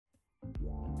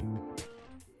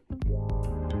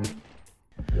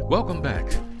Welcome back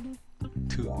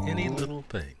to Any Little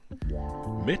Thing.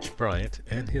 Mitch Bryant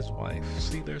and his wife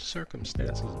see their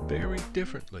circumstances very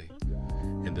differently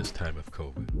in this time of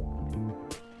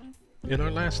COVID. In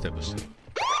our last episode,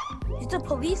 it's a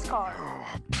police car.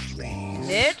 Oh, please.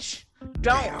 Mitch,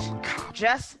 don't.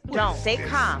 Just don't. Stay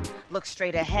calm. Look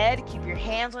straight ahead. Keep your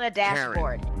hands on the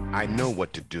dashboard. Karin, I know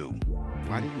what to do.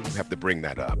 Why do you have to bring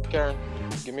that up? Karin,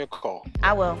 give me a call.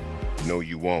 I will. No,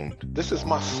 you won't. This is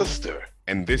my sister.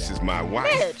 And this is my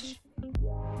wife. Mitch!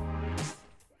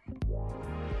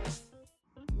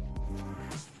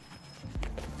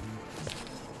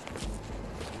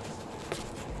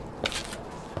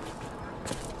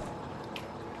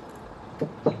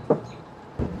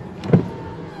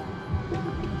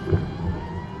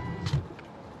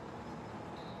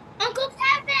 Uncle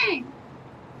Kevin!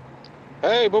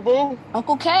 Hey, boo-boo.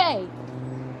 Uncle K!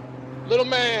 Little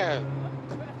man.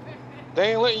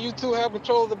 They ain't letting you two have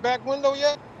control of the back window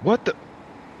yet? What the?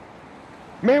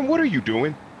 Man, what are you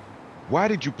doing? Why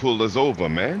did you pull us over,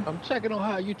 man? I'm checking on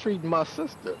how you treating my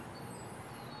sister.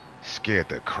 Scared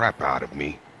the crap out of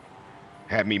me.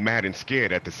 Had me mad and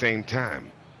scared at the same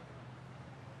time.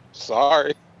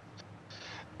 Sorry.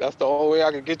 That's the only way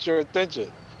I could get your attention.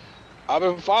 I've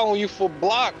been following you for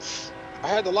blocks. I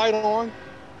had the light on.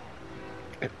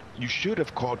 You should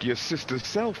have called your sister's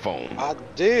cell phone. I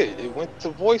did. It went to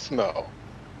voicemail.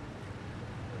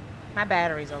 My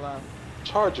batteries are low.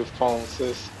 Charge your phone,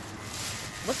 sis.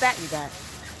 What's that you got?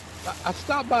 I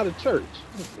stopped by the church.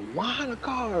 A line of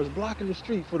cars blocking the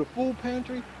street for the food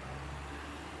pantry.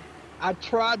 I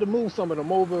tried to move some of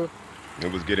them over.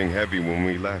 It was getting heavy when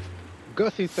we left.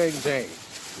 Gussie St.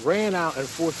 James ran out and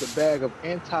forced a bag of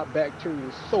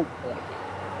antibacterial soap on me.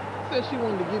 Said she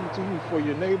wanted to give it to you for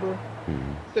your neighbor.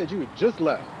 Said you had just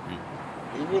left.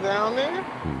 You were down there?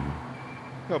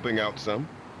 Helping out some.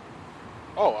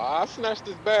 Oh, I snatched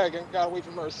this bag and got away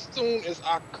from her as soon as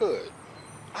I could.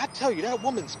 I tell you, that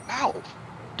woman's mouth.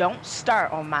 Don't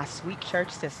start on my sweet church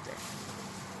sister.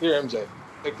 Here, MJ,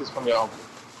 take this from your uncle.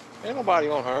 Ain't nobody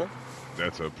on her.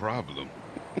 That's a problem.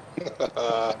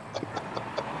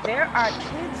 There are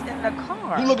kids in the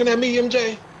car. You looking at me,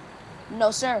 MJ?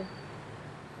 No, sir.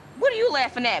 What are you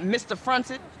laughing at, Mr.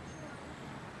 Fronted?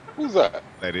 Who's that?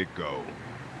 Let it go.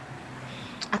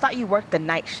 I thought you worked the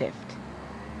night shift.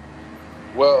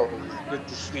 Well, good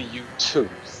to see you too,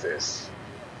 sis.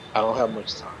 I don't have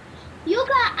much time. You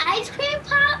got ice cream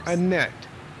pops? Annette.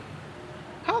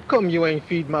 How come you ain't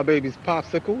feed my babies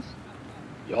popsicles?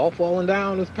 Y'all falling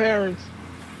down as parents.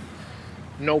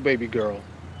 No, baby girl.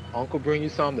 Uncle bring you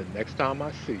some the next time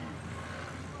I see you.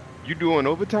 You doing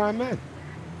overtime, man?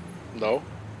 No?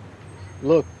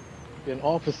 Look, an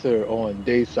officer on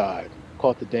Dayside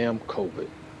caught the damn COVID.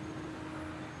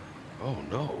 Oh,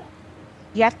 no.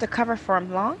 You have to cover for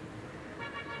him long?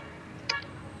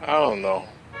 I don't know.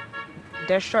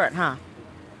 They're short, huh?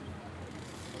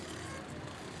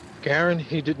 Karin,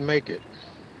 he didn't make it.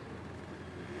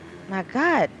 My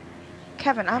God.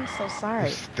 Kevin, I'm so sorry.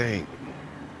 This thing.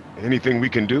 Anything we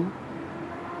can do?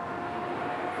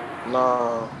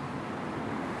 Nah.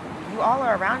 You all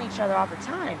are around each other all the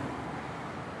time.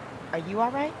 Are you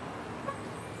all right?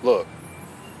 Look,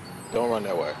 don't run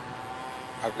that way.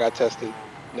 I got tested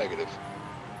negative.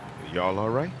 Y'all all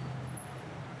right?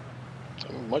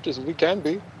 As much as we can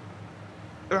be.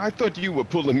 I thought you were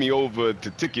pulling me over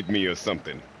to ticket me or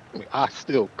something. I mean, I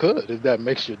still could if that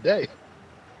makes your day.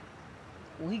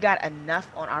 We got enough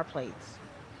on our plates.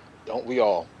 Don't we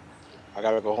all? I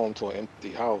gotta go home to an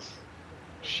empty house.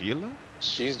 Sheila?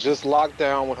 She's just locked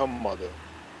down with her mother.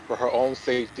 For her own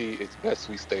safety, it's best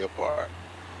we stay apart.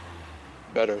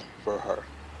 Better for her.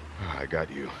 I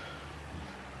got you.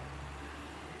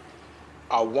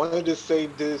 I wanted to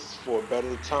save this for a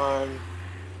better time.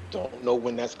 Don't know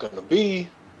when that's gonna be.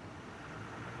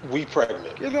 We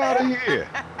pregnant. Get out of here.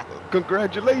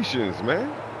 Congratulations, man.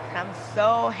 I'm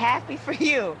so happy for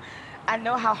you. I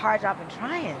know how hard y'all been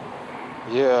trying.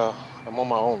 Yeah, I'm on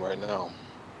my own right now.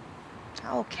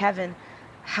 Oh, Kevin,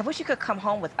 I wish you could come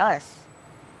home with us.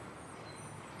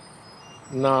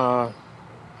 Nah,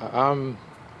 I'm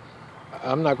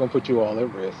not gonna put you all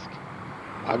at risk.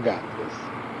 I got this.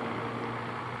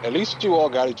 At least you all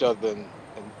got each other and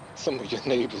some of your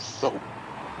neighbors' soap.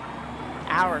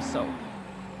 Our soap.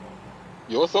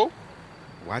 Your soap?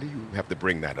 Why do you have to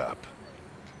bring that up?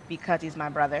 Because he's my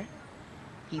brother.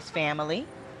 He's family.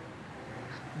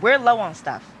 We're low on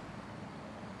stuff.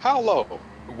 How low?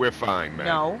 We're fine, man.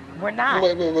 No, we're not.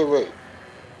 Wait.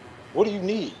 What do you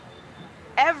need?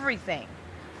 Everything.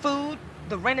 Food,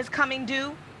 the rent is coming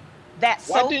due. That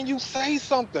Why soap. didn't you say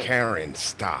something? Karin,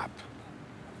 stop.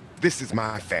 This is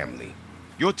my family.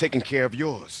 You're taking care of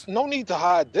yours. No need to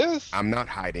hide this. I'm not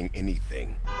hiding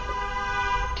anything.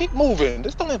 Keep moving.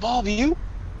 This don't involve you.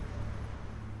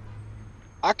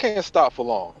 I can't stop for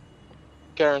long.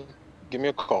 Karin, give me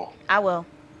a call. I will.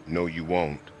 No, you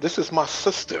won't. This is my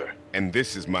sister. And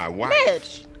this is my wife.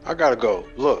 Mitch! I gotta go.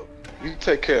 Look, you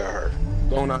take care of her.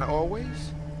 Don't I always?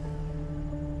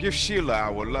 Give Sheila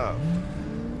our love.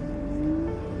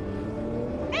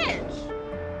 Mitch!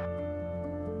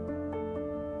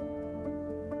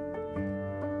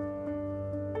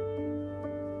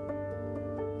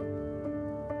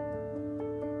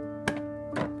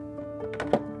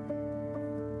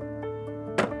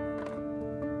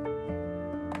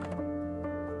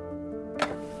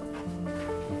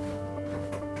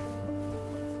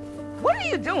 What are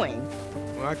you doing?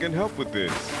 Well, I can help with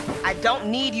this. I don't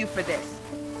need you for this.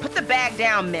 Put the bag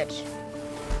down, Mitch.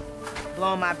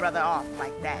 Blowing my brother off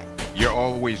like that. You're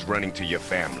always running to your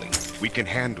family. We can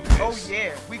handle this. Oh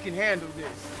yeah, we can handle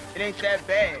this. It ain't that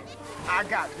bad. I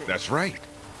got this. That's right.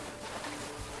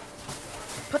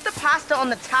 Put the pasta on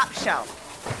the top shelf.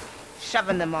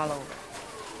 Shoving them all over.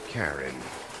 Karin.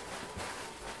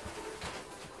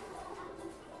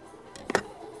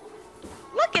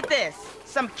 Look at this.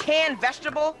 Some canned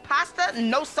vegetable pasta,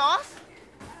 no sauce?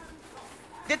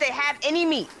 Did they have any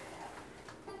meat?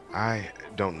 I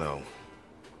don't know.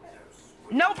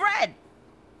 No bread.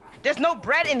 There's no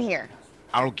bread in here.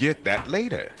 I'll get that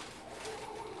later.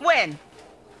 When?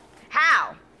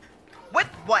 How? With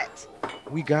what?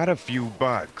 We got a few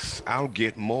bucks. I'll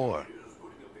get more.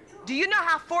 Do you know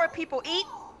how 4 people eat?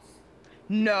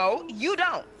 No, you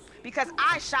don't. Because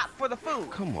I shop for the food.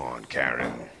 Come on,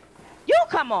 Karin. You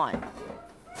come on.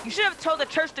 You should have told the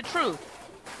church the truth.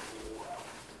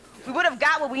 We would have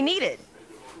got what we needed.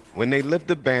 When they lift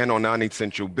the ban on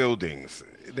non-essential buildings,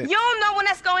 You don't know when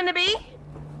that's going to be?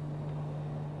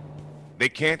 they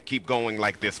can't keep going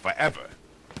like this forever.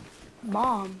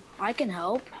 Mom, I can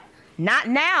help. Not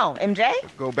now, MJ.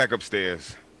 Go back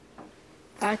upstairs.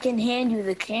 I can hand you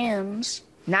the cans.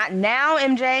 Not now,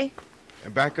 MJ.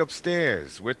 And back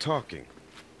upstairs. We're talking.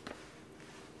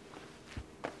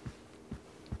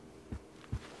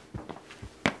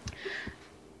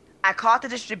 I called the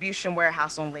distribution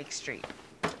warehouse on Lake Street.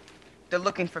 They're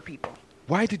looking for people.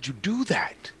 Why did you do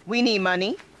that? We need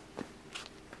money.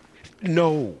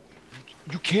 No,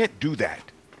 you can't do that.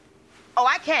 Oh,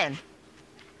 I can.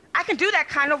 I can do that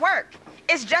kind of work.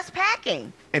 It's just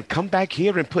packing. And come back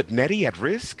here and put Nettie at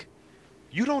risk?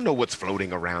 You don't know what's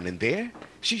floating around in there.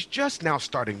 She's just now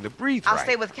starting to breathe I'll right.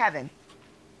 stay with Kevin.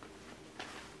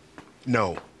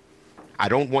 No, I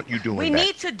don't want you doing We that.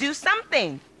 need to do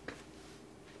something.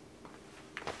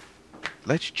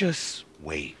 Let's just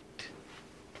wait.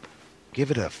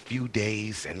 Give it a few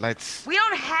days and let's... We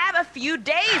don't have a few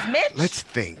days, Mitch. Let's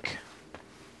think.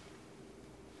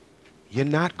 You're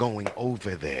not going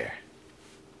over there.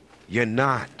 You're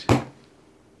not.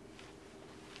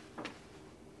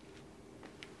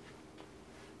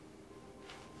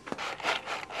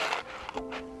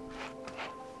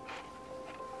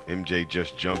 MJ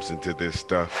just jumps into this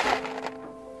stuff.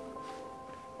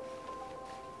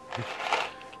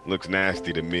 Looks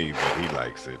nasty to me, but he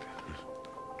likes it.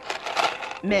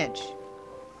 Mitch.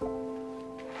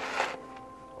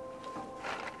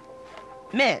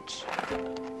 Mitch.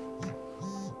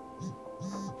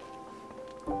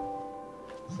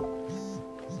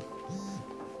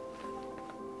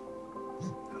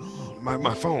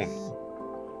 My phone.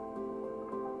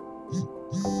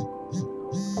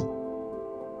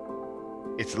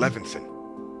 It's Levinson.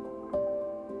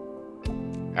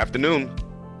 Afternoon.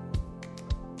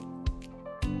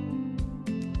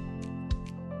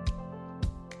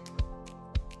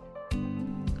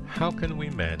 How can we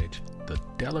manage the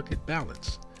delicate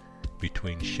balance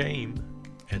between shame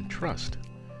and trust,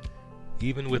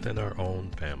 even within our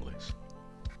own families?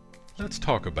 Let's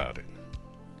talk about it.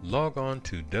 Log on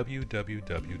to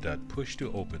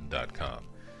www.pushtoopen.com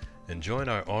and join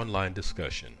our online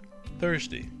discussion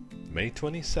Thursday, May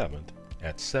 27th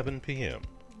at 7 p.m.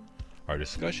 Our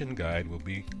discussion guide will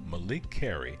be Malik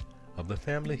Carey of the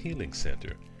Family Healing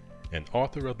Center and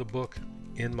author of the book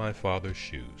In My Father's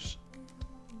Shoes.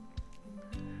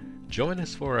 Join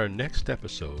us for our next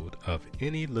episode of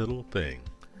Any Little Thing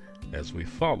as we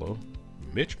follow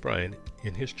Mitch Bryant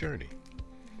in his journey.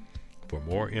 For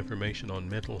more information on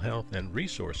mental health and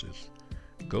resources,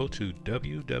 go to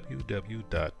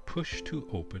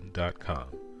www.pushtoopen.com.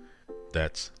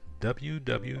 That's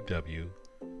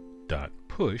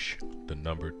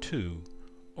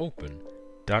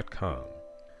www.push2open.com.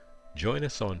 Join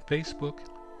us on Facebook,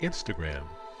 Instagram,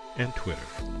 and Twitter.